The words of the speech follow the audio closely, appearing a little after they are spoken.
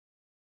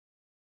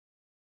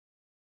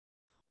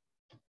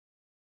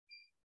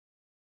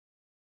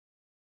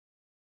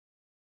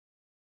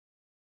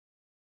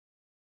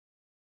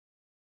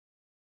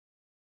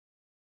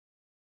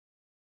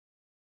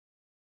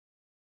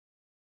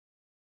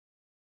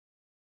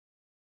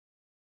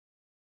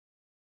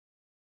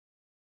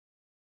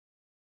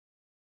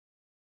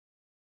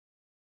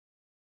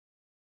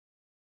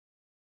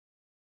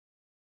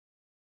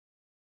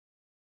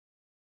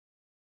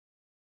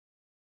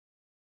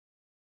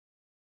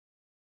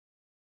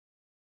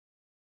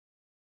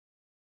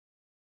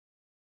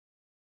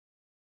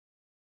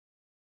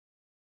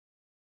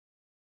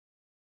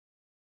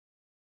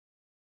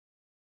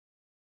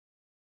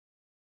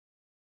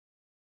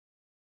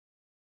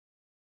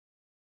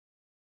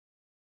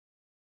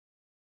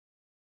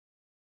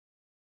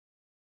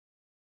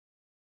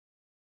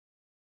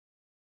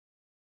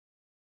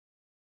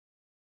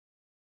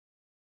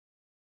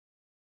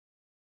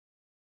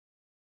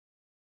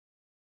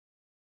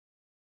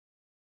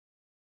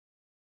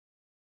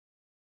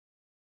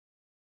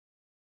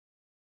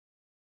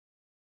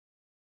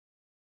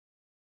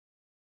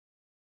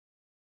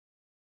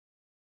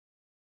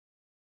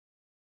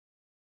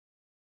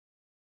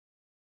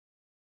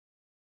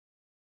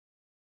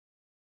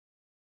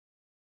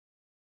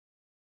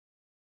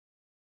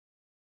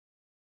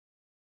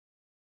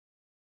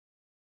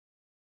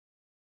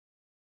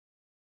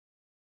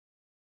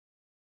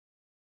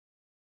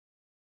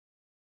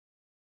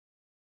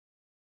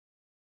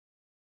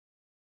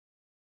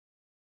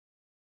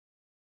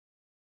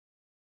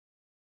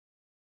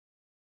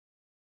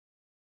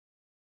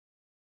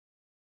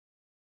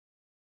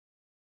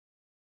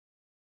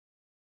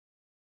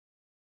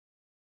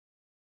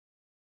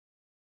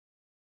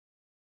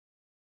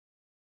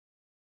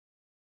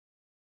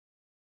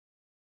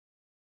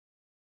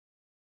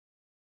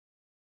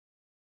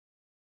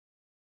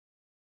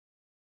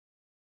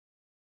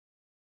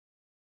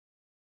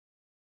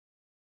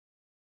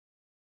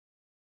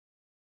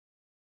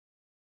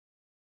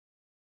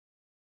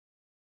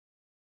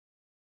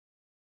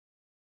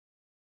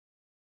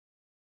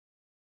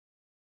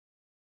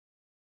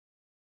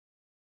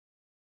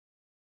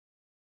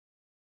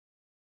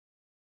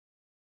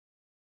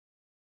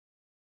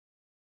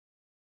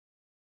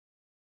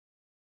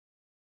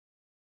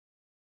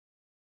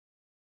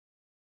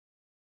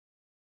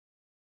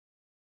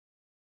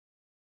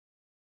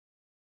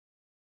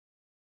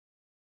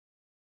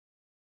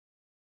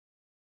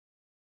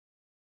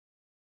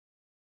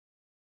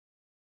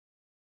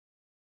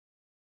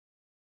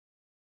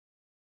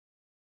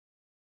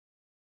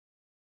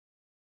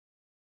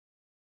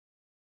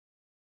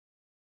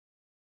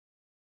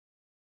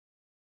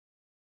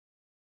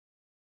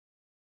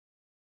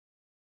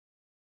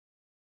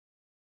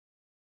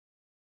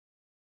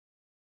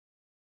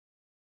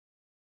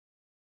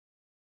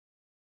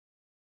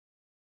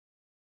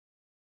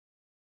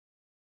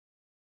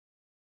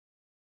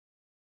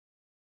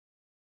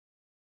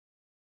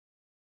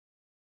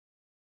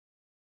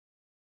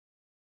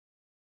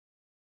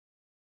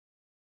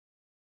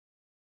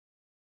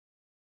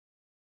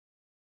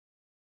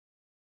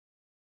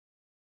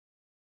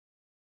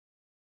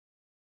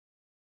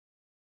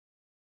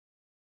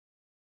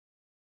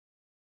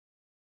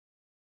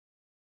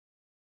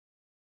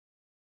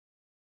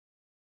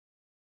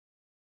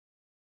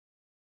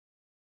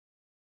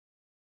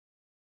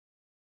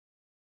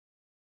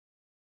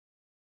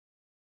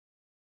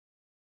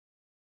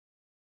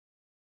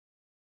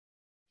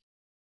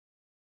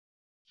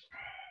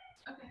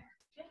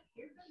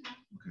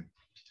Okay.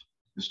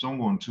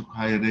 Istongon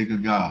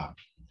Tukayadega.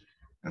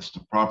 That's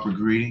the proper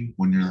greeting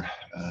when you're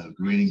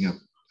greeting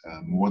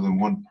more than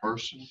one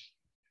person.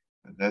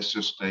 That's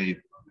just a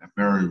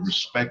very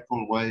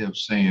respectful way of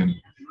saying,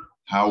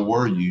 how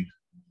were you?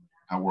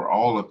 How were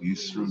all of you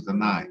through the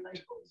night?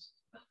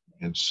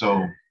 And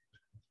so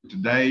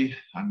today,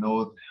 I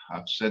know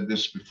I've said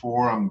this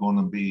before, I'm going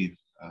to be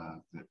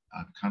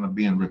I'm kind of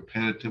being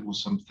repetitive with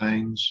some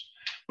things,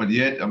 but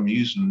yet I'm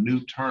using new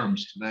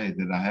terms today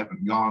that I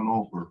haven't gone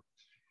over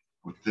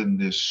within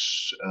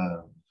this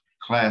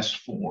class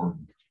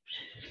form.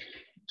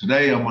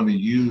 Today, I'm going to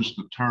use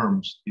the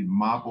terms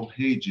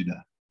Mvhayv.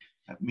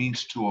 That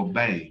means to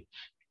obey.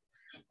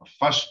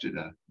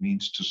 Mvhstida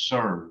means to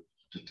serve,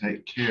 to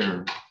take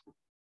care,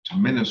 to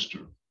minister.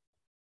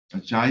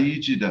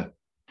 Mvhayv,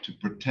 to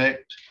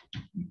protect,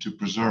 and to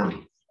preserve.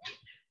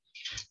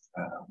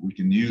 We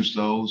can use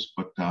those,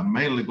 but I'm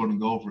mainly going to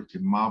go over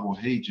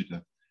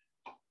Mvhayv,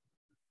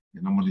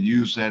 and I'm going to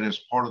use that as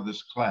part of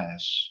this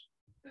class.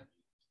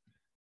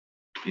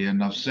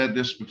 And I've said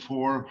this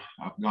before,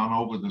 I've gone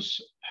over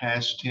this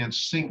past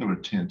tense singular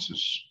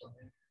tenses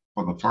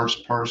for the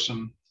first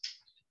person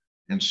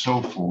and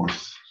so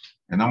forth.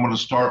 And I'm going to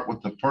start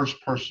with the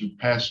first person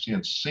past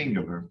tense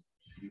singular.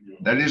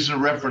 That is a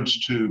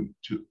reference to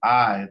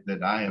I,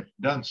 that I have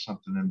done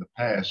something in the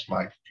past,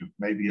 like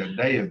maybe a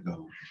day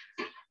ago.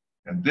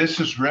 And this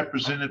is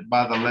represented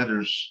by the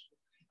letters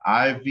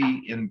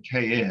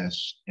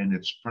IVNKS, and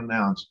it's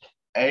pronounced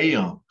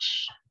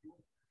aunks.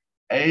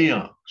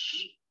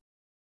 Aunks.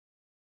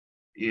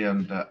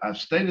 And I've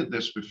stated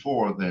this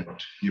before,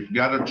 that you've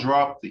got to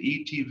drop the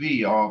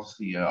ETV off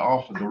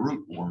of the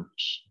root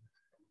words,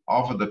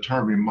 off of the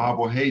term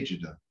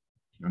Mvhayv.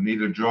 You'll need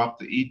to drop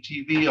the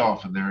ETV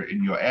off of there,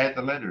 and you'll add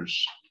the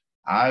letters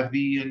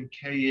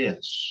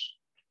IVNKS,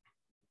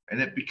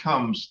 and it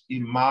becomes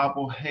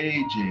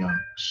Mvhayv.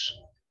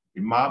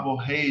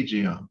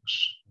 Mvhayv.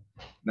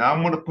 Now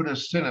I'm going to put a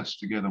sentence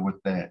together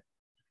with that.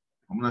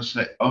 I'm going to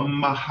say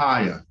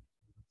Mvhayv.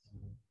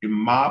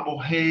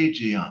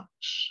 Mvhayv.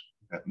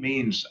 That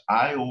means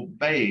I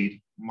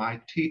obeyed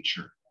my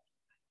teacher.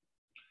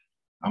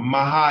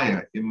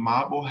 Mvhayv.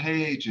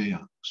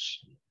 Mvhayv.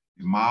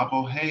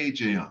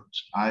 Mvhayv.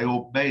 I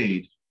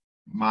obeyed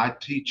my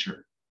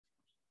teacher.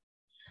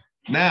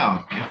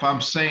 Now, if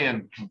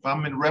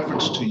I'm in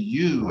reference to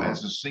you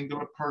as a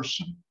singular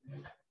person,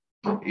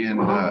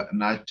 and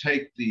I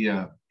take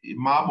the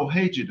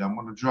Mvhayv, I'm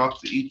going to drop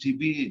the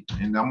ETV,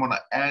 and I'm going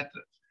to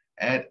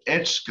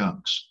add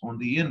skunks on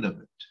the end of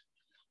it.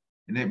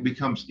 And it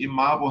becomes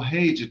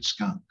Mvhayv.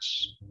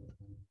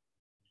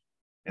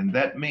 And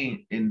that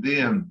means,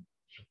 and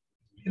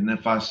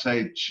if I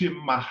say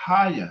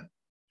Chimahaya,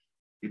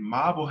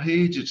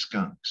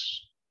 Mvhayv,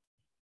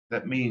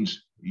 that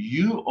means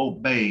you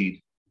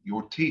obeyed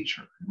your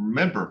teacher.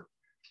 Remember,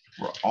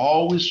 we're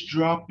always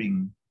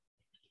dropping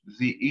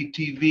the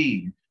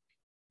ETV,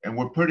 and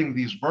we're putting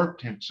these verb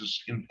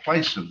tenses in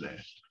place of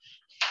that.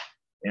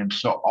 And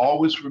so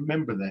always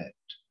remember that.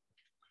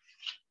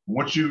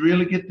 Once you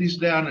really get these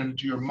down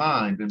into your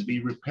mind and be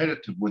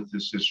repetitive with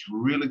this, it's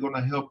really going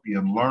to help you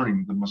in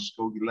learning the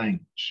Mvskoke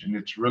language, and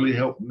it's really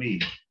helped me.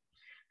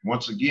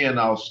 Once again,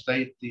 I'll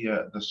state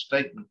the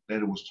statement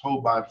that it was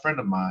told by a friend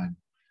of mine.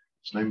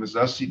 His name is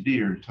Ussie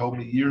Deer. He told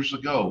me years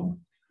ago,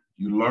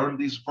 you learn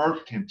these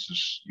verb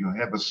tenses, you'll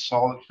have a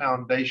solid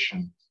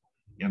foundation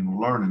in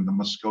learning the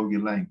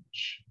Mvskoke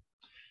language.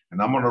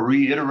 And I'm going to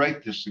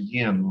reiterate this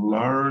again: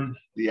 learn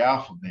the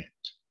alphabet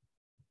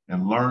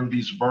and learn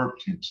these verb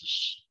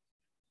tenses.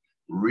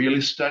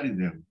 Really study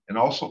them, and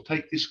also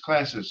take these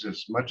classes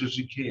as much as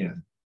you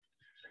can.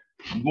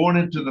 I'm going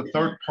into the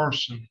third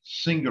person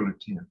singular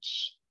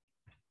tense.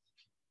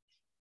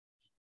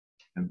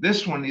 And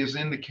this one is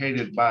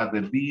indicated by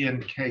the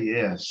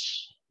VNKS.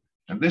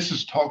 And this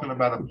is talking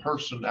about a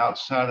person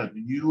outside of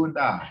you and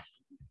I.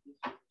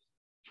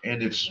 And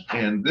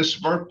this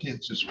verb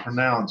tense is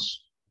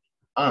pronounced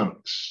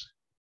unks.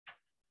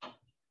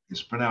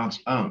 It's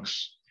pronounced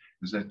unks.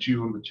 Is that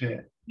you in the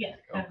chat? Yes.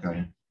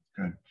 Okay.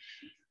 Okay.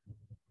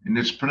 And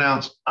it's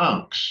pronounced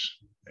unks.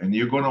 And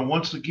you're going to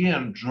once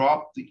again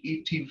drop the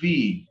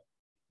ETV,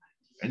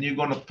 and you're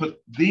going to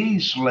put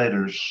these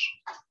letters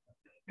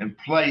in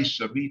place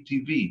of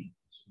ETV.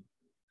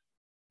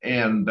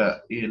 And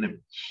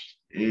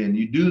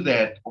you do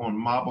that on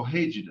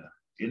Mvhayv,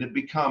 and it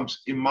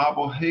becomes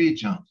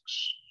Mvhayv.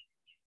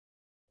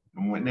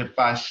 And if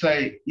I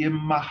say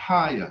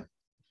Mvhayv,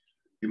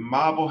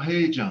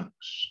 Mvhayv,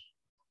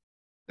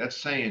 that's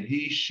saying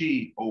he,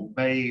 she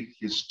obeyed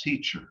his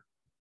teacher.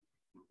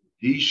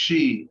 He,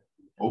 she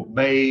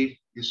obeyed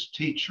his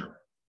teacher.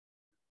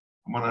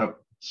 I'm going to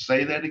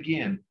say that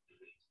again.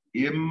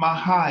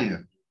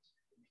 Mvhayv,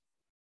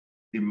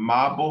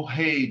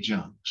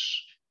 Mvhayv.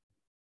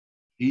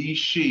 He,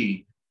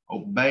 she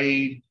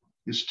obeyed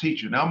his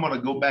teacher. Now I'm going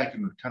to go back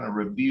and kind of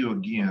review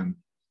again.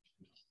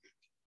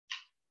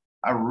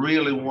 I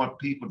really want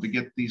people to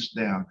get these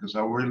down, because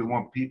I really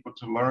want people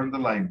to learn the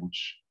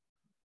language.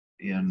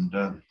 And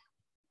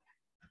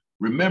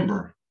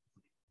remember,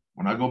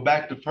 When I go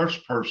back to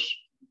first person,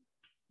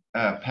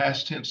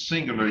 past tense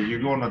singular,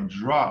 you're going to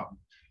drop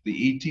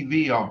the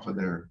ETV off of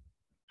there.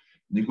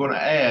 And you're going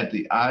to add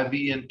the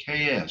IV and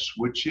KS,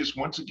 which is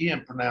once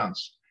again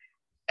pronounced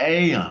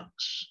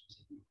AUNCS.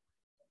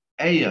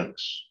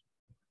 AUNCS.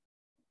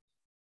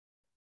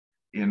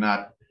 And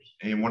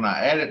when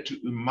I add it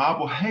to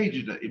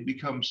Mvhayv, it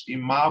becomes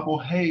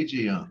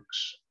Mvhayv.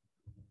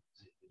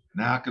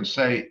 Now I can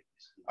say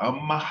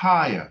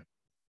Mvhayv.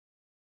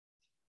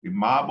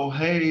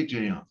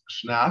 Mvhayv.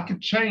 Now I can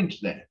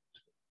change that.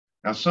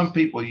 Now some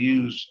people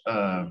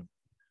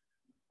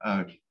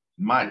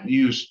might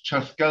use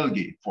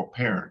Chuskulgi for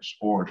parents,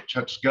 or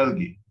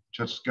Chuskulgi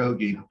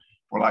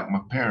for like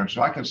my parents.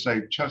 So I can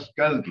say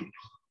Chuskulgi.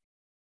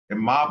 In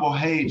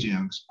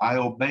Mvhayv, I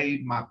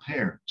obeyed my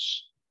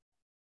parents.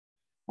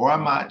 Or I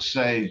might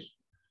say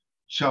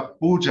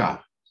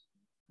Chapuja,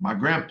 my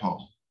grandpa.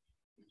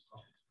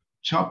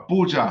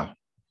 Chapuja,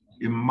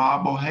 in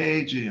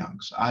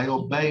Mvhayv, I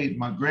obeyed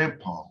my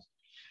grandpa.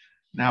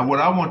 Now, what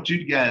I want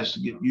you guys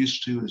to get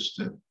used to is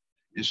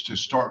to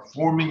start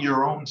forming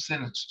your own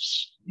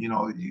sentences. You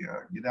know,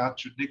 get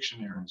out your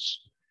dictionaries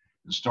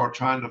and start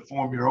trying to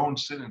form your own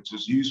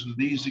sentences using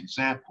these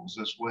examples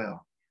as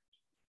well.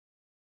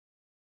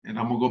 And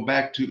I'm gonna go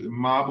back to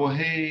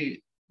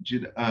Mvhayv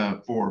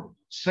for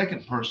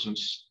second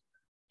person's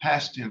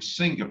past tense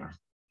singular.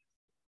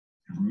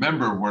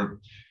 Remember, we're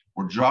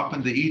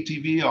dropping the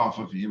ETV off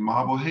of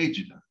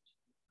Mvhayv,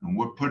 and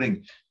we're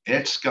putting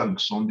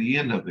skunks on the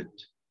end of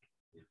it.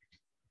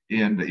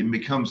 And it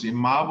becomes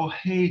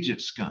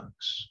Mvhayv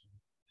skunks.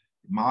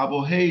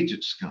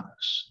 Mvhayv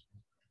skunks.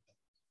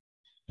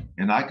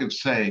 And I could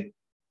say,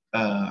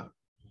 I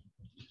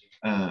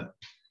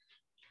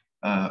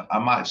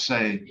might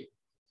say,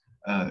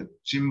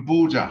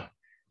 Chimbuja.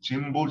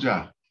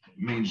 Chimbuja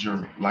means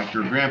you're like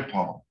your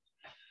grandpa.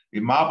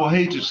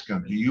 Mvhayv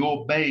skunk, you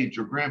obeyed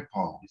your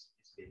grandpa.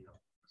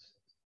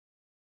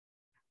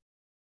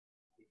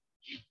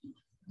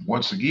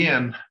 Once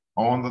again,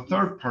 on the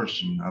third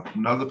person,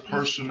 another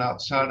person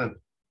outside of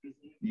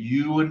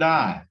you and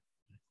I.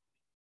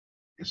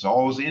 It's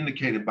always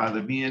indicated by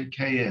the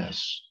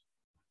VNKS.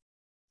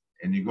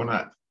 And you're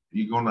gonna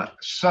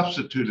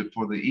substitute it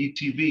for the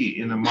ETV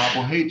in the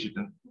Mvhayv,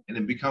 and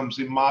it becomes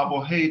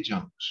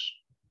Mvhayv.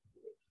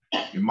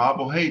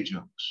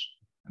 Mvhayv.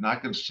 And I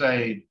can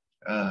say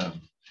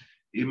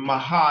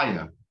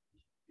Mvhayv,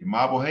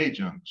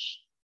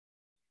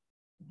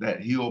 that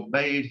he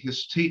obeyed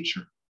his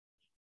teacher.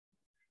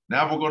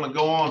 Now we're going to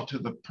go on to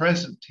the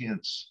present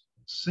tense,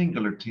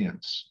 singular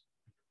tense.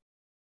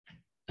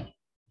 And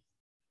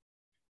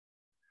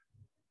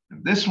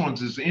this one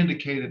is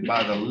indicated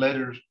by the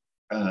letter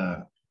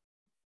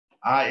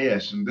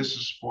IS, and this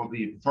is for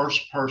the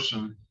first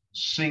person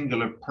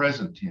singular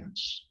present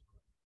tense.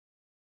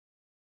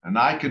 And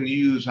I can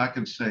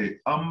say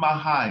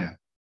Mvhayv,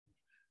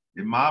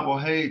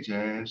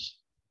 Mvhayv,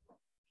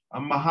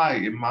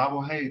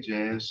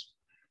 Mvhayv,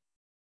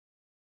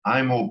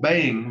 I'm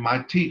obeying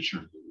my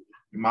teacher.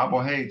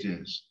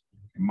 Mvhayv.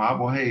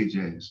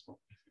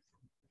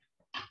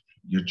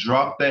 You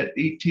drop that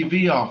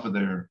ETV off of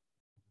there,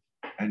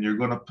 and you're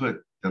going to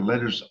put the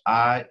letters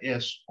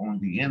IS on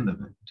the end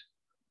of it.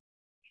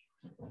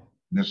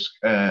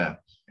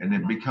 And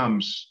it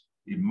becomes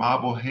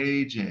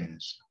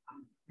Mvhayv.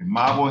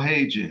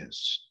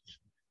 Mvhayv.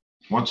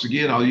 Once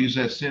again, I'll use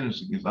that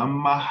sentence again.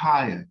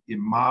 Mvhayv,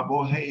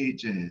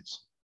 Mvhayv.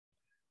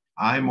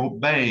 I'm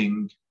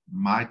obeying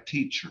my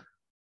teacher.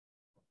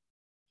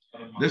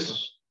 This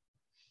is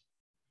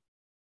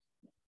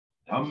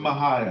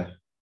Mvhayv,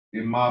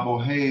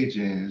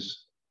 Mvhayv.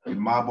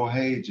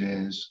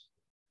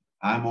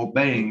 I'm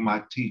obeying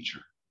my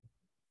teacher.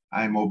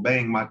 I'm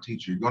obeying my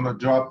teacher. You're going to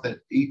drop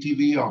that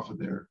ETV off of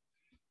there,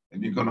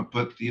 and you're going to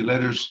put the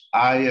letters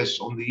IS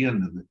on the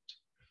end of it.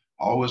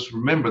 Always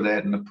remember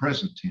that in the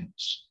present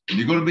tense. And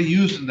you're going to be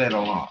using that a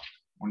lot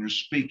when you're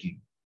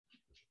speaking.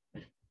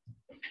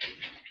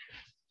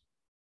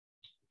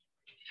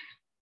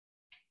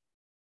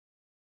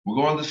 We'll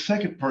go on the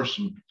second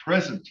person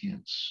present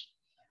tense.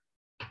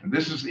 And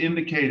this is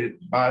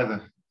indicated by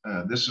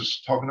this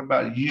is talking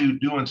about you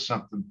doing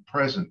something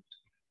present.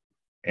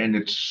 And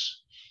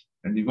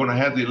you're going to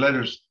have the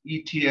letters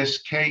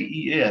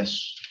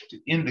ETSKES to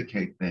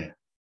indicate that.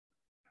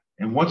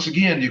 And once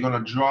again, you're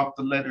going to drop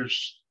the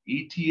letters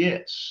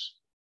ETV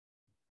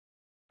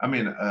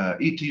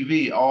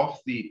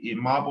off the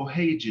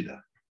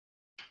Mvhayv.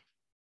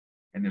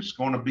 And it's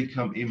going to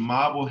become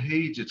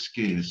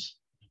Mvhayv.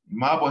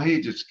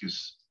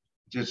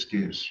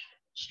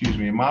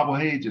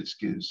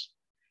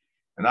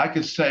 And I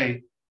could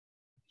say,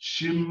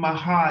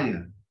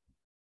 Shimahaya,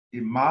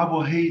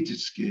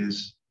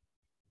 Mvhayv,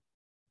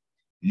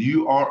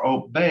 you are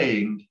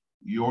obeying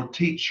your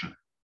teacher.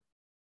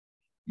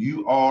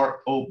 You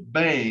are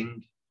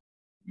obeying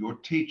your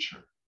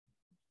teacher.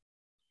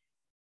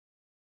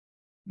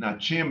 Now,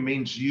 Chim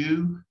means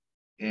you.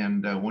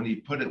 And when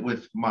you put it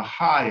with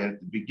Mahaya at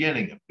the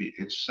beginning,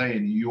 it's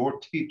saying your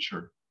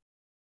teacher.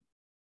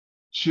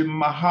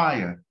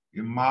 Chimahaya,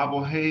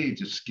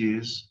 Mvhayv,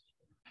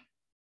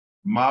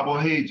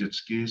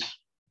 Mvhayv,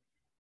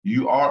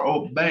 you are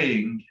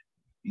obeying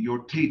your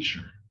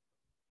teacher.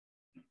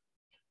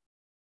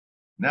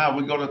 Now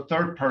we go to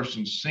third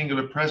person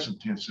singular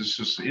present tense. This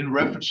is in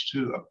reference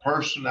to a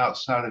person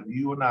outside of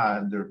you and I,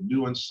 and they're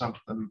doing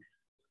something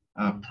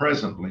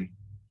presently.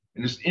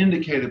 And it's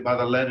indicated by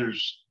the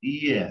letters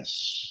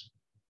ES.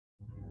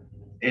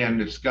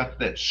 And it's got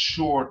that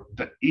short,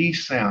 the E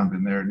sound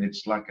in there, and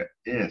it's like a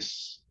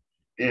S,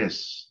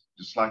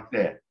 just like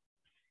that,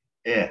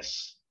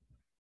 S.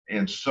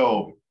 And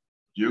so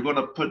you're going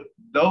to put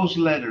those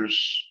letters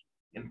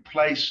in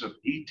place of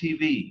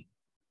ETV,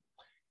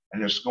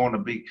 and it's going to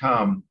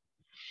become,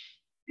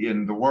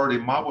 in the word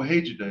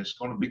Mvhayv, it's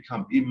going to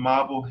become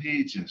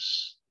Mvhayv,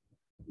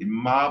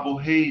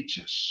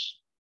 Mvhayv.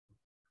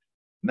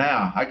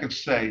 Now I can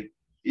say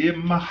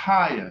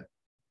Mvhayv,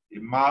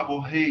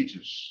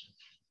 Mvhayv.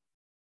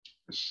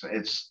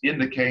 It's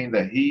indicating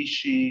that he,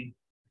 she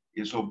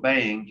is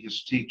obeying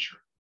his teacher.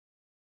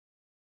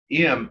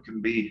 M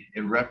can be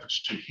in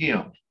reference to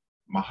him,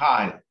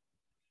 Mvhayv.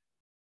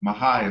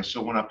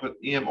 So when I put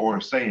M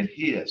or saying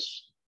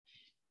his,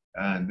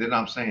 and then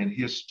I'm saying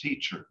his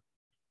teacher.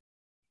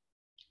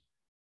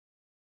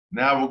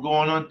 Now we're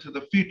going on to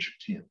the future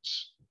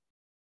tense.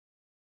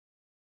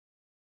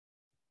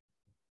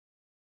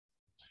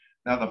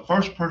 Now the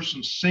first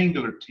person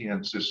singular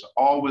tense is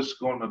always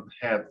going to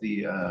have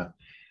the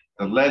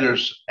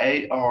letters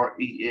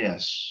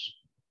ARES,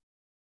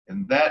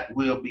 and that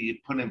will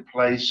be put in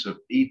place of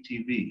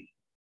ETV.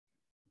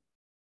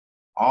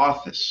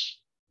 Office.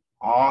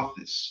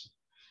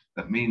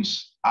 That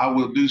means I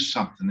will do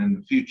something in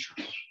the future.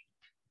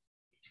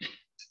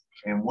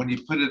 And when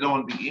you put it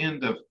on the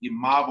end of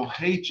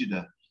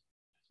Mvhayv,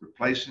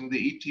 replacing the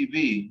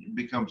ETV, it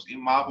becomes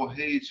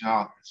Mvhayv.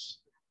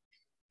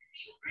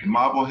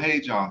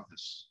 Mvhayv.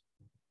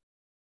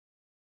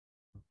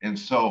 And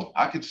so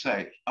I could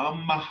say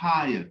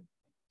Mvhayv,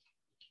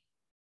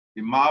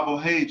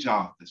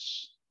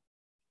 Mvhayv.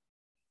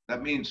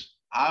 That means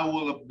I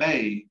will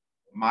obey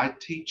my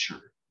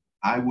teacher.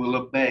 I will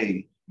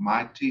obey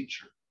my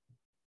teacher.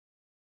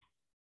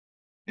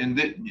 And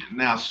then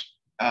now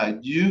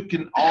you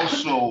can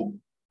also,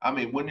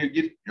 when you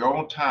get your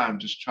own time,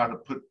 just try to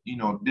put,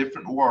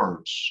 different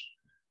words,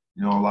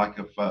 like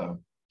if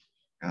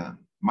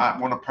might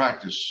want to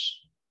practice.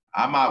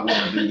 I might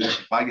want to do this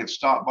if I get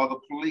stopped by the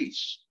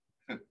police.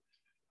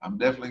 I'm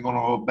definitely going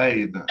to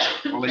obey the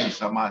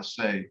police. I might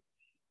say,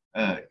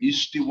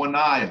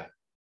 Istiwanaya,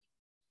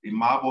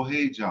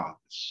 Mvhayv.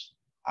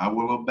 I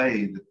will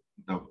obey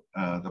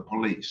the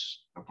police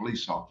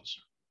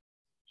officer.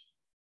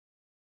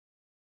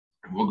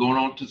 And we're going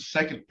on to the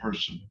second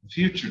person,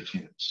 future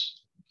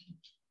tense.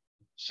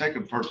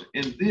 Second person,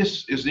 and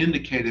this is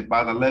indicated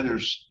by the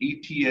letters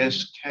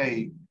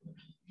ETSK,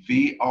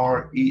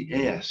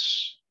 VRES.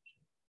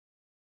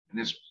 And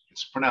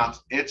it's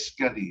pronounced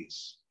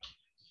etskadis.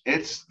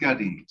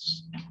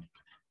 Etskadis.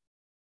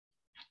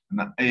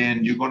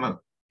 And you're going to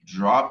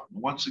drop,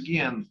 once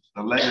again,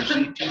 the letters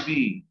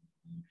ETV.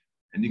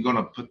 And you're going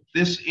to put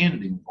this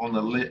ending on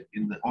the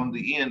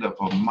end of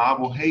a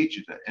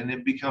Mvhayv, and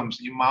it becomes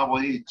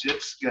Mvhayv.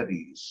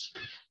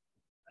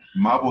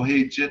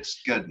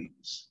 Mvhayv.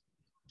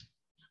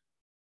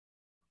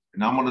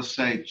 And I'm going to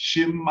say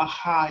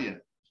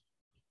Chimahaya,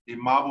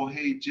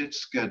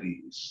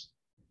 Mvhayv.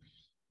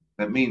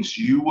 That means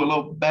you will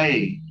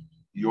obey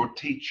your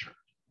teacher.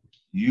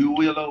 You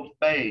will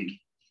obey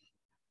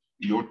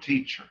your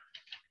teacher.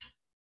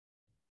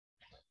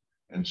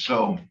 And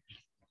so,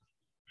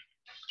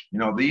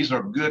 these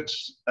are good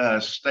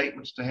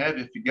statements to have.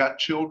 If you got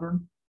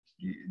children,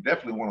 you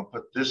definitely want to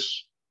put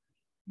this,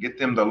 get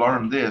them to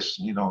learn this,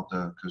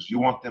 because you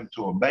want them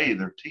to obey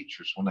their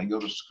teachers when they go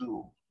to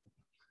school.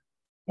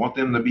 Want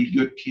them to be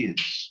good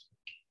kids.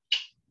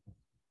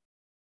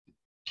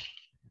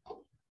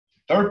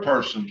 Third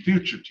person,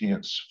 future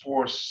tense,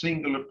 for a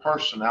singular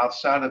person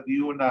outside of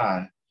you and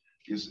I,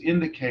 is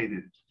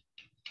indicated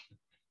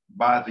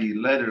by the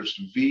letters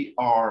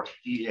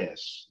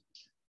VRES.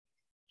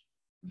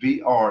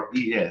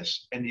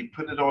 VRES, and you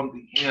put it on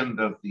the end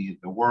of the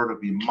word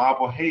of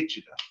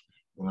Mvhayv.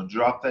 We're going to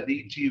drop that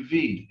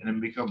ETV, and it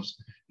becomes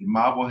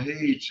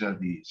Mvhayv.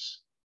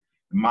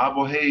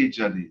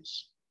 Mvhayv.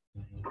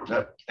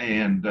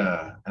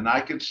 And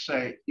I could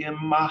say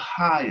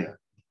Mvhayv.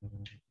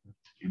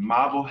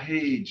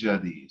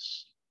 Mvhayv.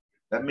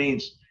 That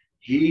means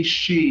he,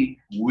 she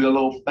will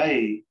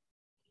obey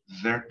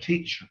their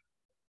teacher.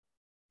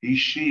 He,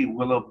 she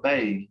will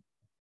obey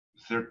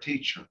their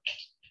teacher.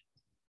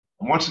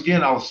 And once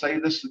again, I'll say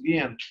this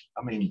again.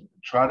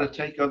 Try to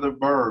take other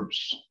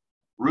verbs,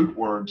 root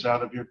words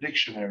out of your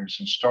dictionaries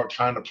and start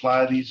trying to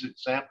apply these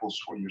examples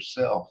for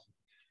yourself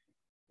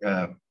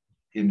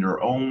in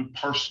your own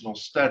personal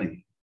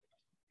study.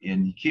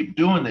 And you keep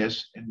doing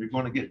this, and you're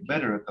going to get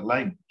better at the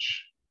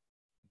language.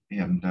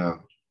 And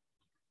now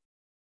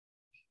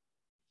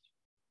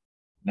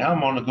I'm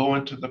going to go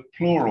into the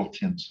plural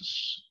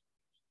tenses,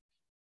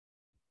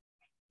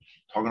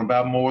 talking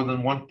about more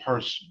than one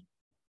person.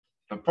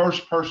 The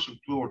first person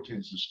plural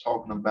tense is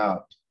talking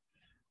about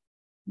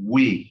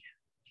We.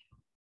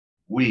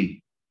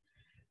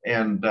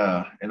 And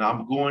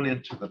I'm going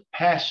into the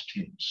past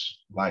tense,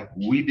 like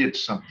we did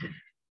something.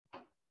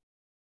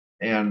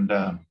 And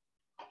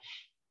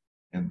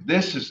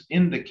this is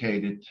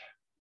indicated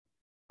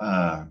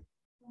by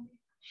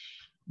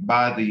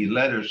the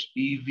letters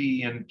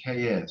EV and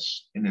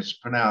KS, and it's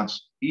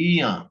pronounced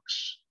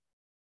eunks.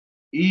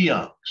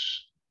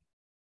 Eunks.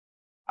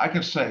 I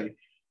can say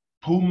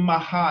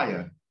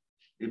Mvhayv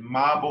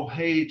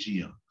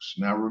Mvhayv.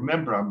 Now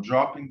remember, I'm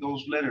dropping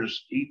those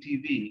letters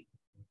ETV,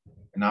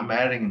 and I'm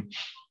adding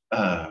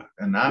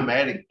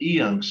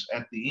eunks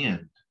at the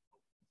end.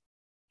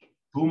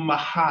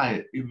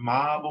 Mvhayv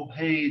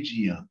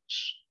Mvhayv.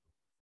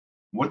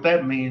 What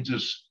that means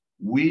is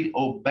we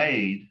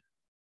obeyed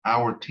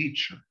our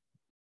teacher.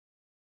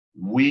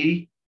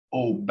 We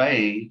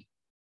obeyed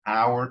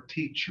our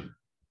teacher.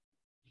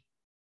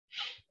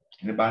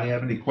 Anybody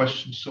have any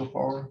questions so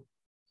far?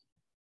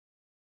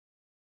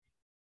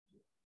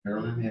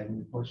 Carolyn, you have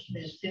any questions?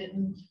 That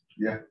sentence.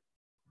 Yeah.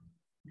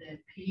 That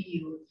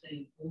P would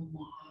say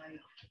Mvhayv.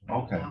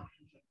 Okay.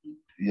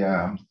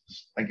 Yeah, I'm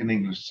thinking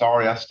English.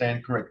 Sorry, I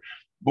stand correct.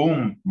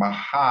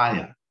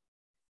 Mvhayv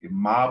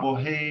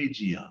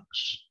Mvhayv.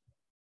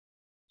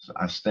 So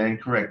I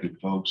stand corrected,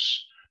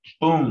 folks.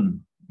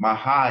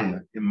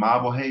 Mvhayv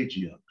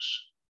Mvhayv.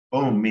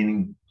 Boom,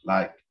 meaning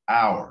like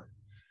our.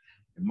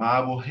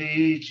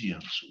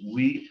 Mvhayv.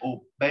 We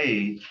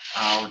obeyed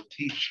our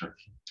teacher.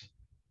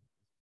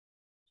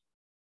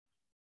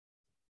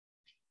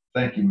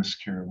 Thank you, Miss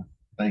Carolyn.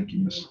 Thank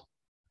you, Miss.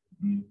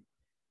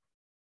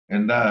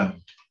 And now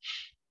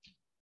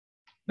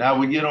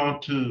we get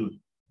on to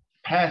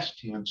past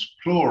tense,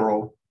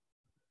 plural,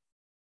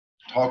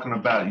 talking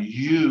about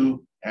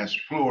you as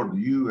plural,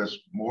 you as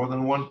more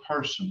than one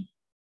person.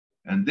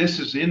 And this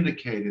is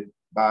indicated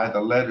by the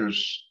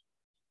letters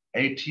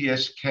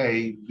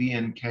ATSK,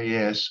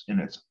 VNKS, and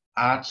it's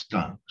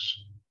odskunks,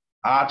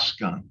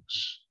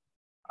 odskunks,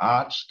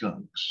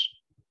 odskunks.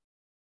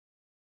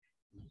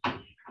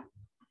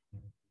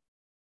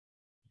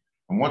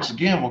 And once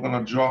again, we're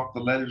going to drop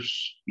the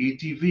letters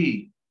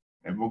ETV,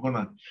 and we're going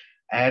to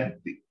add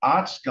the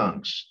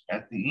odskunks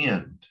at the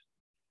end.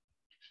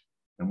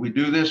 And we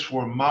do this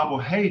for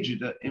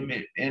Mvhayv,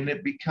 and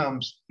it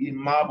becomes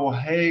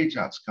Mvhayv.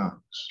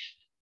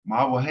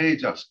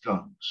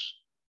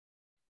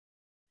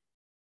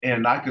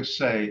 And I could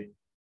say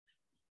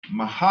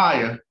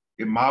Mvhayv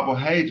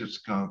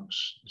Mvhayv.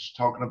 It's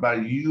talking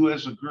about you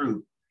as a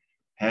group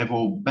have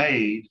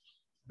obeyed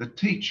the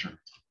teacher.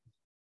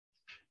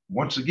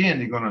 Once again,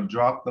 you're going to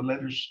drop the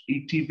letters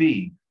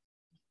ETV,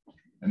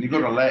 and you're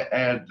going to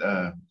add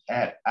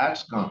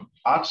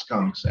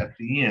odskunks at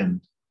the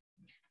end,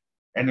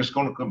 and it's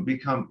going to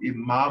become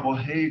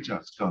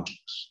Mvhayv.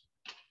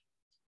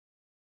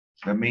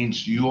 That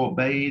means you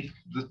obeyed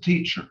the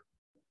teacher.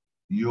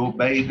 You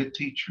obeyed the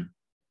teacher.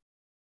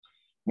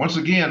 Once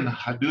again,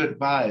 I do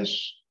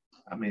advise,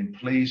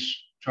 please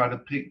try to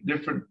pick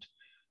different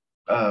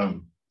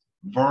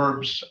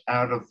verbs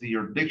out of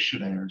your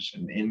dictionaries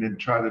and then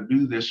try to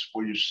do this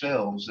for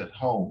yourselves at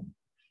home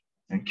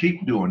and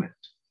keep doing it.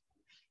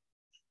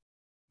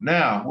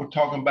 Now we're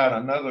talking about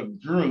another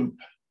group,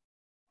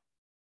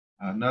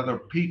 another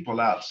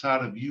people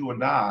outside of you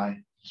and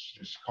I.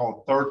 It's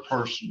called third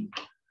person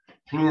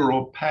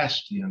plural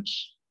past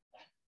tense,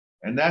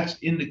 and that's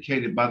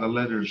indicated by the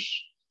letters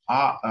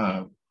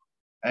A,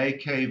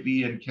 K,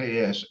 V, and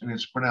KS, and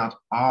it's pronounced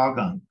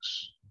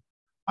agunks,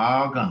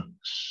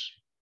 agunks.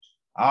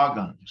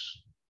 Agunks.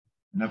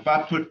 And if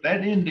I put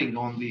that ending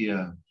on the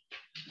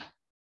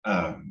end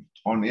of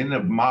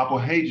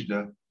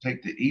Mvhayv,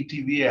 take the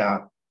ETV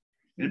out,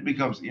 it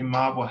becomes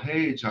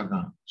Mvhayv.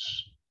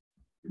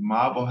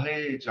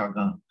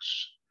 Mvhayv.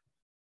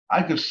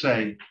 I could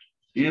say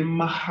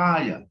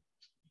Mvhayv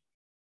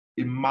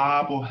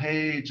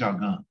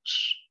Mvhayv.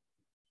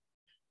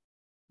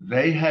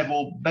 They have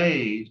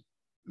obeyed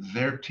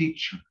their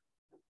teacher.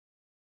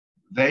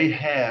 They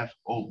have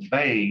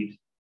obeyed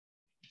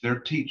their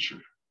teacher.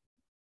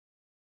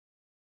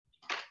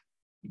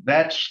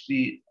 That's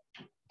the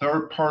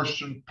third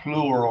person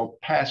plural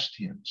past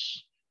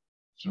tense.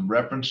 It's in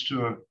reference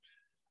to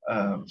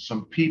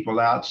some people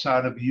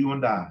outside of you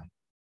and I.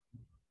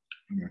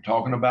 And you're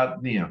talking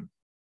about them.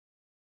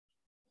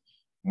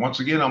 Once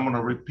again, I'm going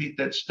to repeat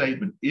that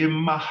statement.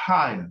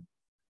 Mvhayv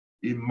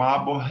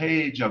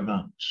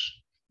Mvhayv.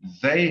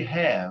 They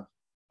have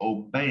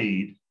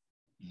obeyed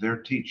their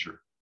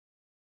teacher.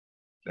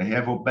 They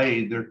have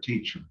obeyed their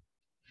teacher.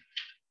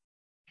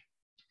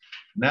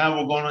 Now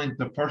we're going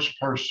into first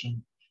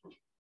person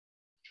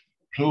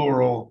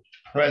plural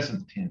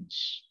present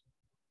tense.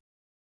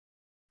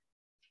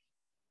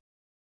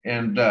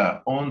 And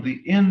on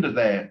the end of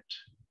that,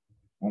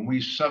 when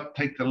we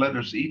take the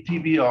letters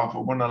ETV off,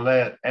 we're going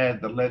to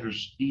add the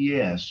letters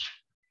ES.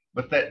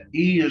 But that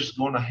E is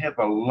going to have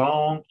a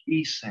long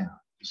E sound.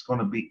 It's going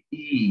to be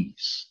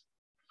ease,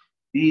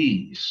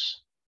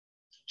 ease.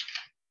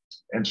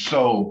 And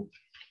so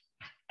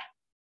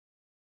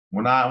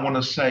when I want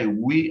to say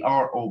we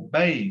are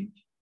obeying,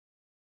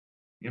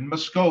 In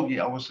Mvskoke,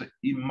 I would say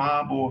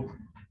Mvhayv.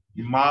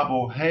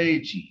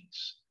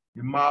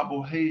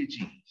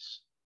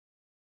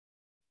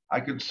 I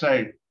could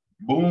say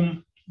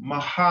boom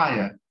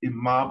Mvhayv.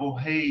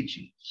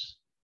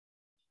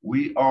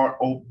 We are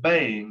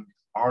obeying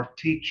our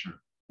teacher.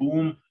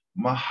 Boom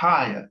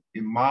Mvhayv.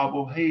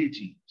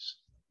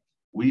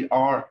 We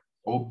are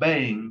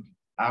obeying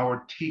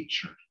our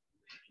teacher.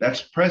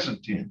 That's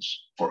present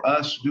tense for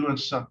us doing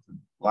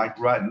something like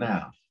right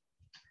now.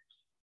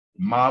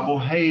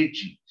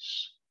 Mvhayv.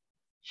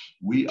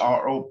 We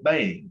are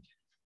obeying.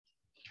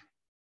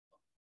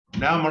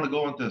 Now I'm going to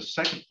go into the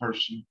second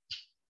person,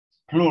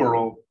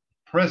 plural,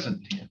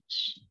 present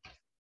tense.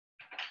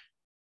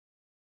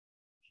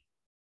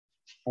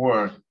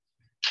 For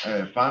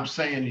if I'm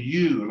saying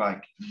you,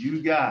 like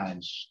you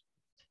guys,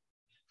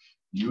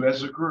 you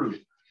as a group,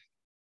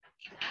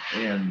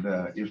 and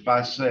if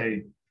I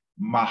say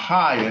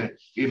Mvhayv,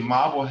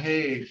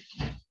 Mvhayv,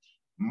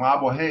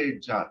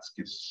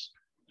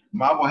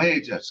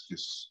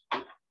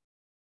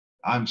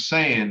 I'm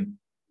saying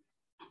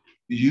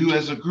you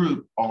as a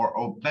group are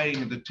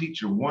obeying the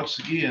teacher. Once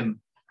again,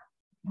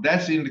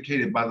 that's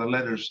indicated by the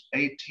letters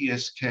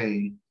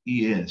ATSKES,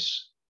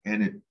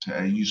 and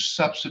you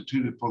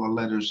substitute it for the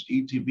letters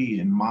ETB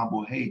in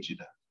Mvhayv,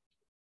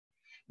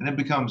 and it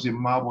becomes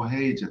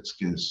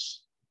Mvhayv.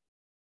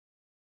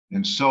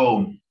 And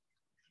so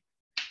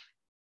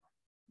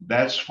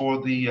that's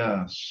for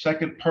the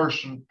second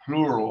person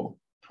plural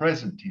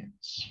present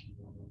tense.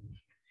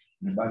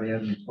 Anybody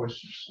have any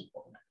questions?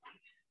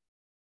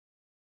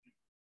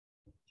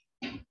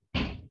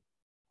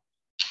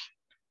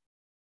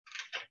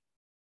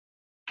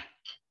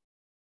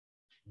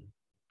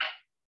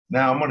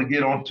 Now I'm going to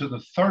get on to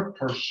the third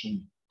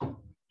person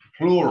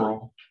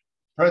plural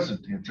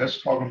present tense.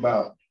 Let's talk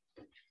about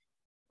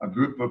a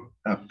group of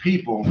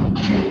people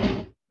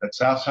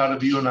that's outside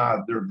of you and I.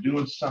 They're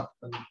doing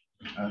something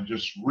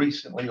just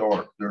recently,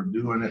 or they're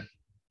doing it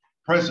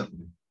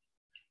presently.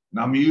 And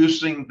I'm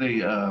using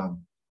the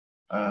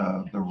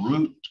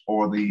root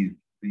or the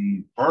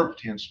verb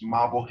tense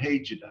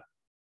Mvhayv.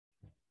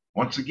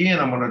 Once again,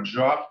 I'm going to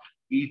drop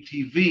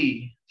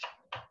ETV,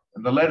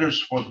 and the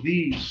letters for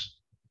this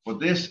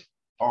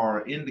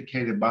are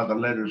indicated by the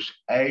letters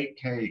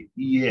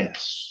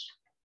AKES.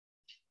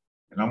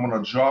 And I'm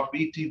going to drop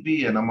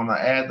ETV, and I'm going to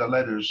add the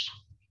letters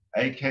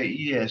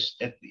AKES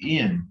at the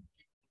end.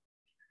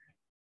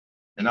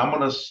 And I'm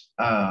going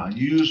to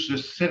use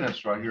this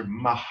sentence right here.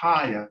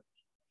 Mvhayv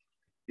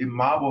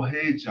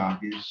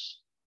Mvhayv.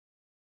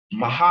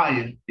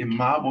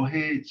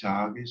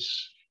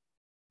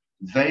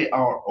 They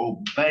are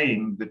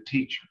obeying the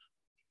teacher.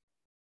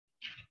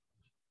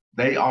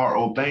 They are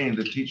obeying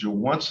the teacher.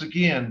 Once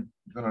again,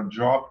 I'm going to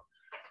drop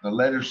the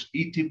letters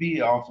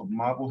ETB off of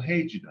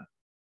Mvhayv,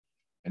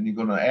 and you're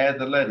going to add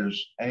the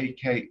letters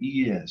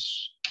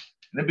AKES,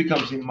 and it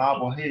becomes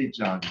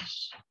Mvhayv.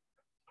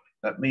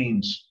 That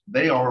means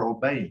they are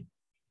obeying.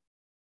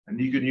 And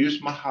you can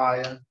use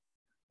Mvhayv.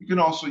 You can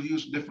also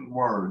use different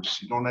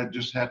words. You don't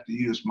just have to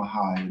use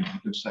Mvhayv. You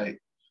can say,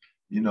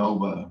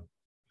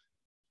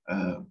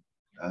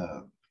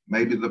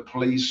 maybe the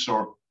police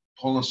are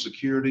pulling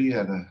security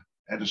at a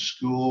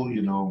school.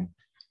 You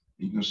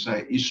can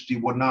say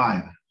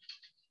Istiwanaya.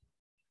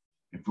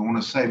 If you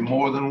want to say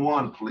more than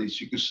one police,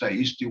 you can say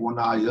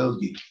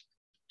Istiwanayogi.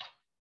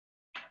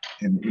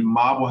 And in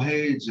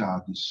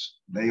Mvhayv,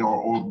 they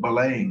are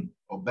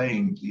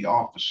obeying the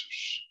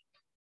officers.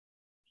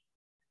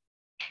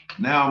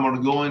 Now I'm going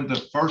to go into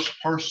first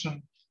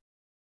person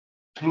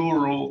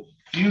plural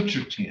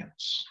future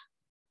tense.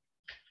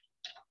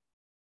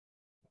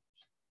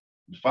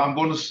 If I'm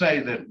going to say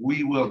that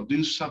we will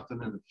do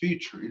something in the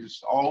future, it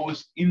is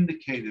always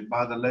indicated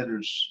by the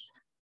letters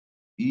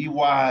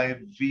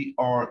EYVRES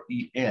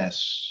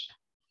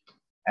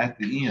at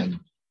the end.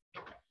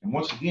 And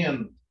once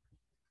again,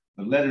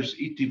 the letters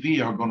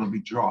ETV are going to be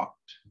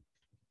dropped,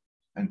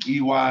 and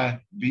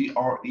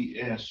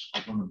EYVRES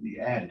are going to be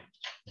added.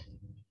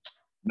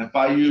 And if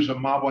I use a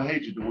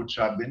Mvhayv, which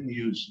I've been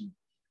using,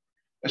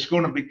 it's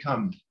going to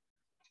become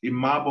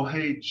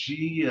Mvhayv.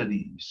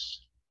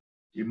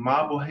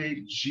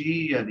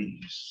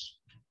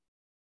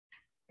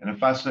 And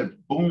if I say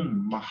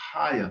boom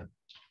Mvhayv,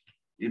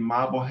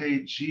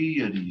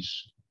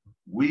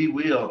 we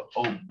will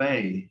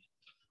obey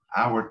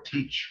our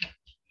teacher.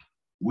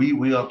 We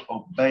will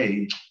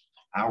obey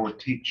our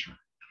teacher.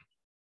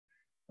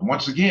 And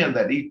once again,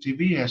 that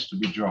ETV has to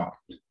be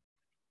dropped,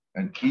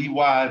 and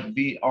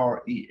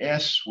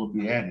EYVRES will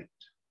be added.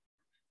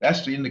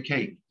 That's to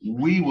indicate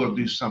we will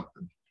do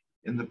something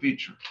in the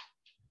future.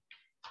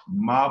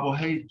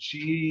 Mvhayv.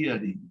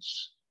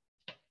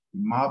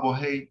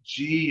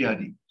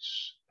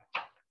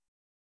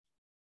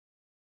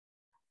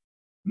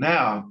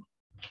 Now,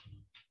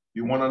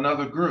 you want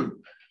another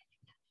group,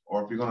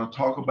 or if you're going to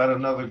talk about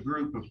another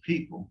group of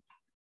people,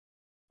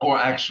 or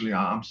actually,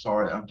 I'm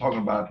sorry, I'm talking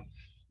about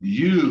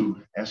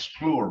you as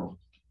plural,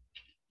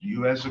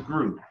 you as a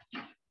group,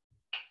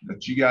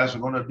 that you guys are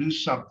going to do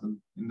something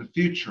in the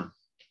future.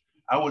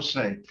 I would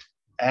say,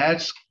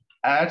 add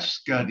At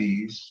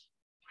studies,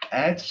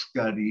 at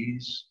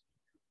studies,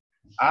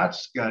 at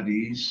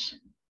studies.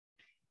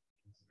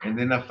 And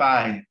then if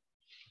I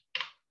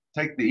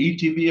take the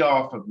ETV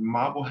off of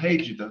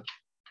Mvhayv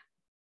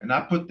and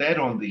I put that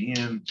on the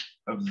end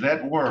of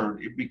that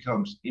word, it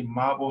becomes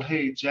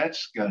Mvhayv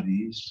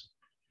studies.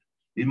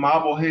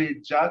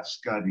 Mvhayv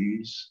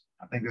studies.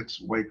 I think that's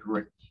the way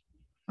correct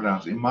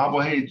pronounced.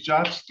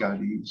 Mvhayv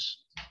studies.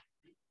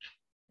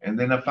 And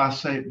then if I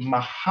say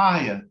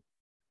Mahaya,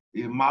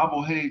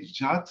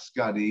 Mvhayv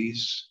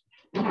studies,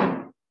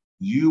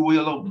 you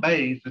will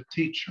obey the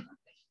teacher.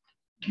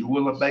 You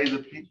will obey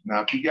the teacher.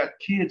 Now, if you got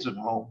kids at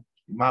home,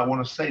 you might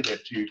want to say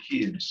that to your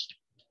kids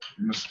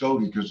in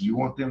Mvskoke because you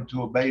want them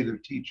to obey their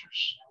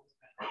teachers.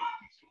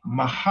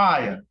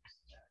 Mahaya,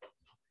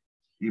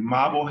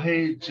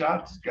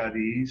 Mvhayv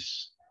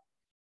studies,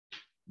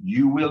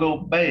 you will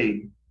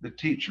obey the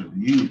teacher.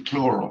 You,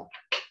 plural.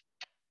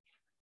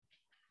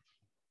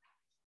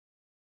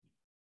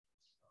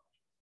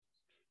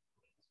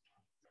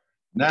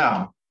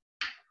 Now,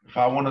 if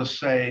I want to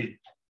say,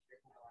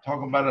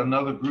 talk about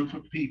another group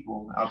of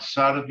people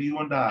outside of you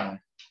and I,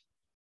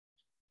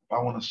 if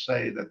I want to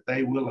say that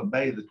they will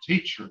obey the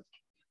teacher,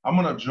 I'm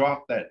going to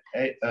drop that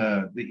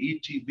the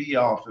ETV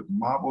off at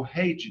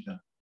Mvhayv,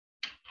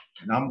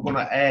 and I'm going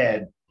to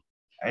add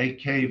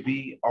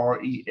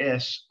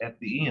AKVRES at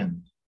the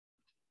end.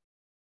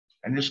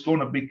 And it's going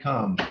to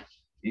become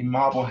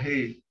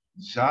Mvhayv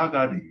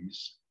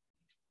Zagadis,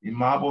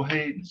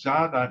 Mvhayv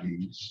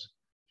Zagadis,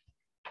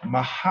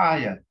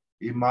 Mahaya,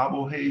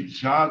 Mvhayv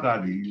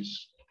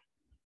Zagadis,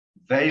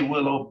 they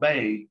will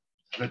obey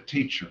the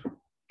teacher.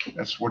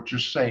 That's what you're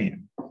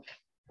saying.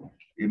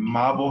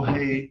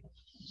 Mvhayv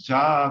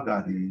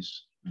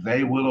Zagadis,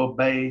 they will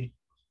obey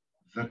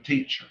the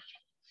teacher.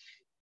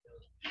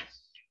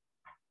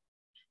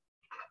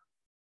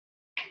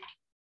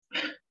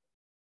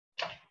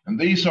 And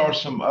these are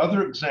some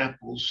other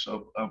examples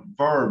of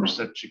verbs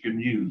that you can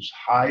use.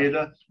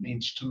 Hayada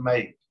means to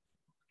make.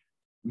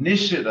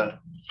 Nishida,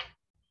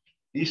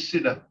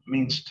 Isida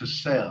means to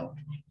sell.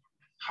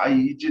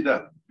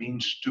 Hayijida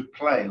means to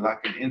play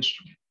like an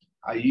instrument.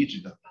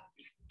 Hayijida.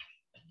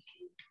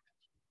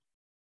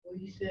 Well,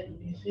 you said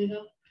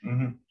Nishida?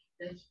 Mm-hmm.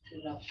 That's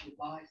to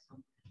buy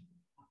something.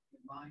 To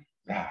buy.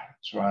 Yeah,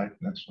 that's right.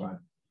 That's right.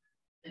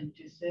 And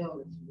to sell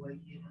is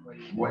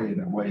Wait.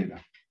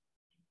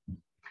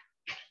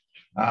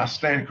 I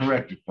stand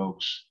corrected,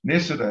 folks.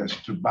 Nisida is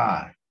to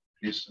buy.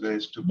 Nisida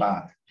is to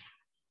buy.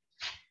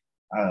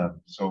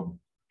 So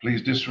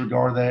please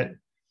disregard that.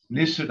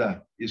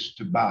 Nisida is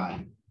to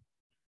buy.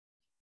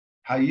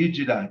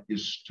 Hayijida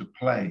is to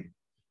play.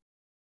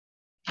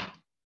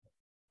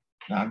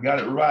 Now I got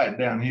it right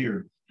down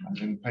here. I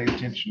didn't pay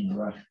attention to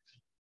right.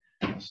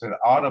 I said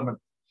Autumn and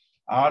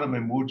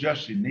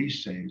Mvhayv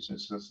Nises.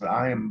 It says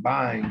I am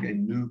buying a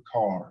new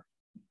car.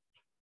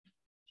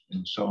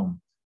 And so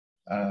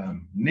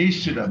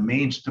Nisida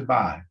means to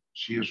buy.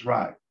 She is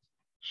right.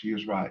 She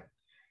is right.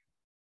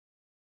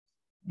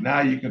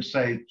 Now you can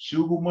say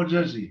Subu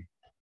Mvhayv.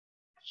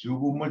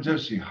 Subu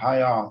Mvhayv.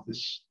 Hi,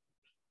 this.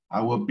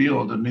 I will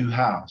build a new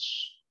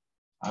house.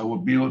 I will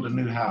build a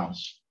new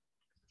house.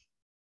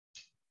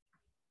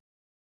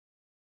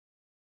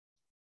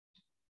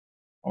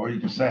 Or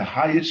you can say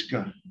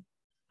Hayitska.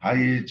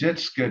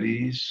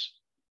 Hayitskadis.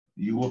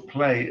 You will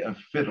play a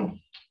fiddle.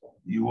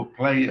 You will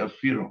play a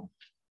fiddle.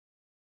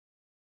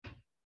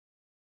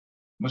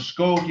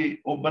 Mvskoke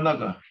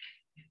Obanaga.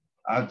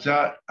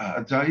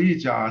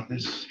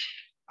 Ajayijatis.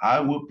 I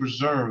will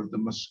preserve the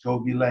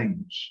Mvskoke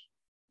language.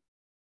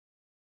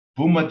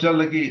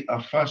 Pumajalagi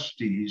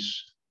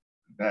Afastis.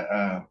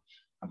 That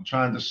I'm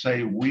trying to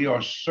say we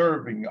are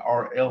serving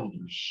our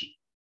elders.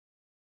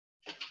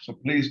 So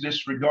please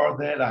disregard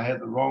that. I had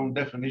the wrong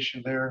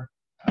definition there.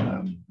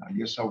 I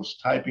guess I was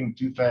typing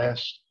too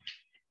fast,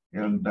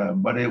 and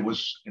but it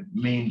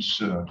means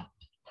to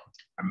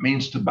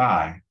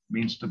buy.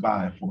 Means to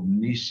buy. For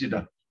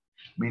Nisida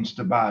means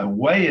to buy.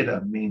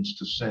 Wayada means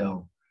to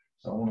sell.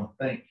 So I want to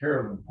thank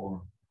Carolyn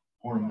for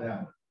pointing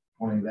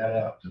that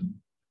out to me.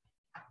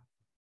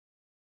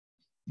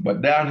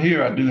 But down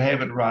here I do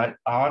have it right.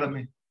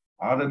 Ottoman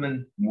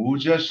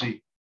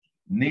Mvhayv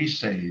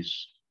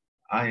Nises.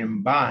 I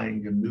am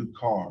buying a new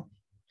car.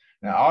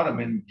 Now,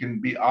 Ottoman can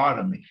be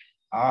Mvhayv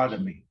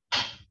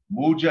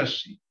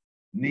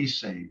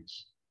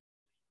Nises.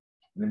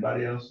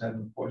 Anybody else have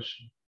a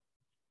question?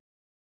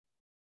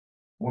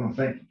 I want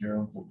to thank you,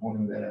 Carol, for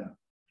pointing that out.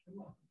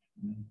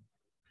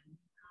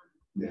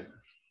 Yeah.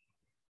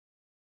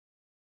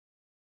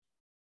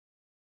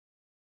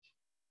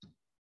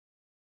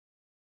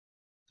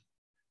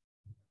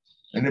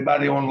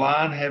 Anybody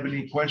online have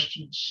any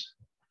questions?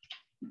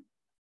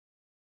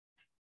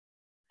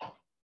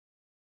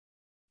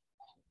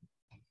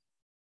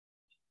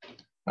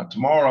 Now,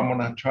 tomorrow I'm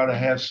going to try to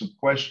have some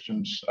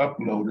questions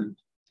uploaded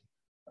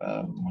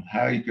on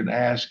how you can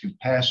ask in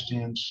past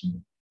tense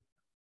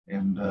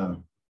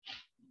and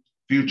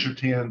future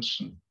tense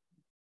and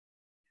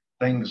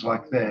things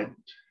like that.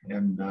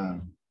 And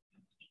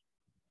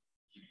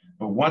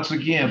But once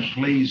again,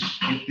 please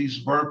get these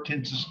verb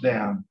tenses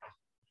down.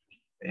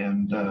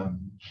 And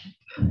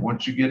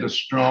once you get a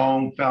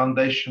strong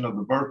foundation of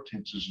the verb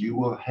tenses, you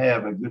will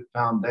have a good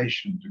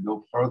foundation to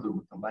go further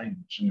with the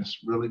language. And it's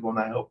really going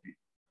to help you.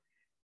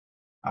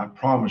 I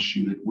promise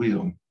you it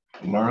will.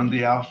 Learn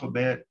the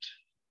alphabet,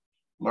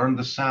 learn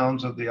the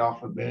sounds of the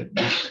alphabet.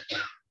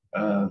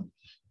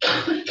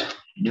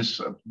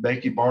 Miss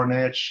Becky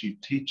Barnett, she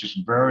teaches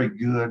very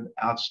good,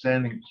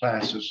 outstanding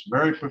classes,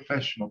 very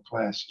professional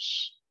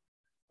classes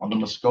on the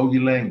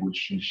Mvskoke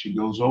language. And she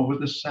goes over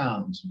the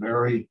sounds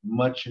very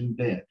much in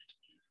depth.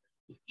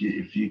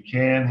 If you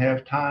can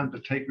have time to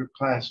take her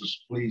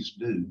classes, please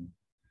do.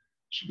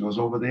 She goes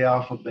over the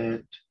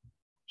alphabet.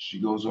 She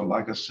goes,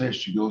 like I said,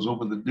 she goes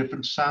over the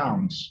different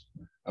sounds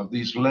of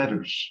these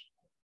letters.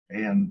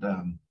 And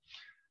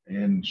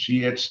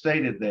she had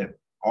stated that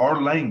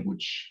our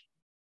language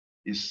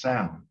is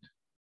sound.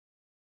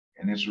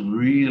 And it's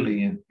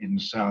really in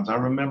sounds. I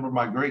remember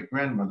my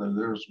great-grandmother,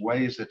 there's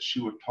ways that she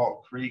would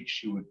talk Creek.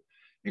 She would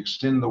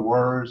extend the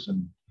words,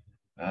 and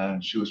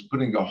she was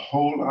putting a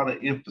whole lot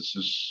of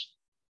emphasis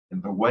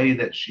in the way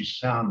that she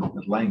sounded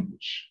the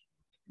language.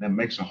 That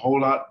makes a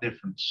whole lot of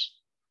difference.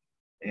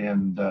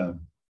 And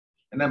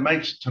that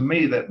makes, to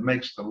me, that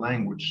makes the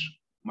language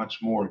much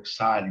more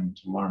exciting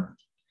to learn.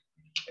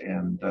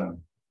 And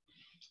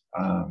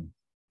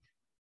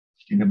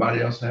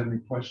anybody else have any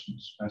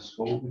questions?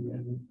 Mvskoke,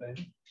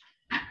 anything?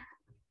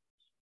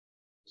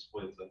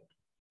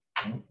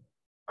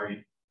 Are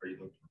you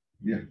looking?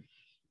 Yeah.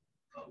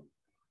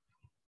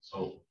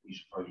 So we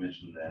should probably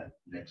mention that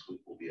next week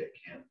we'll be at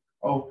camp.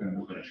 Okay.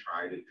 We're going to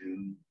try to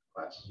do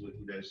classes with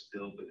you guys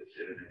still, but if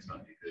the internet's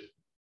not too good.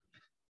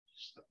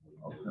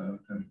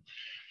 Okay.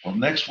 Well,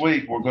 next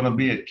week we're going to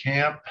be at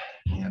camp,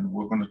 and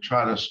we're going to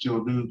try to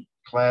still do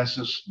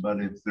classes,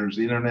 but if there's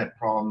internet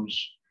problems,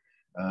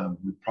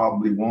 we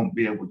probably won't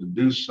be able to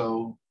do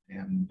so.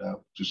 And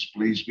just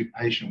please be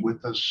patient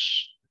with us.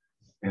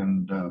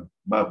 And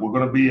but we're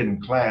going to be in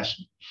class,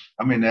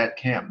 at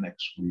camp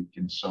next week.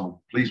 And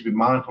so please be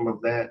mindful of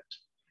that.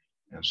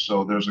 And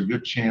so there's a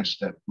good chance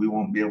that we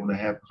won't be able to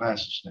have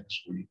classes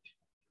next week.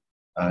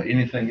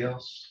 Anything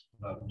else?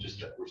 Just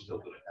that we're still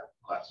going to have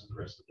classes the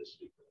rest of this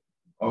week.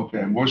 Okay,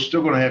 and we're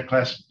still going to have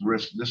classes the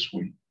rest of this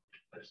week.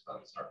 I just thought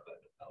I'd start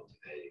letting them know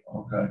today.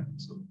 Okay.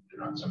 So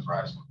they're not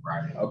surprised on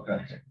Friday.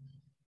 Okay.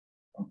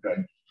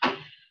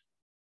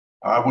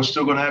 All right, we're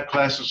still going to have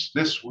classes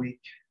this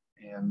week,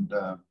 and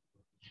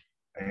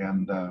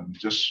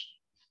just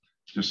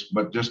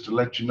to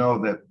let you know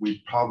that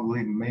we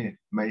probably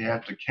may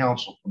have to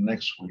cancel for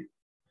next week.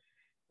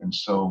 And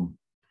so,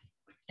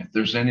 if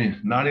there's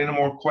not any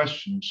more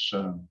questions,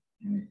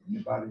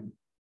 anybody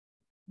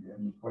have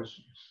any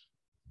questions?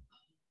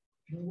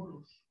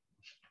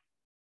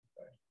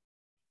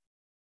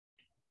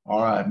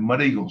 All right,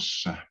 Mud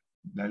Eagles.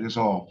 That is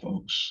all,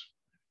 folks.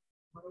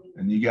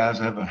 And you guys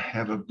have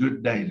a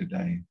good day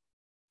today.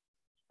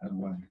 That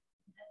way.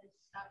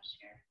 Stop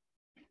share.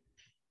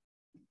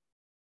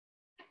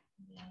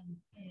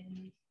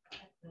 And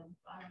at the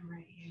bottom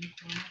right hand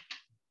corner.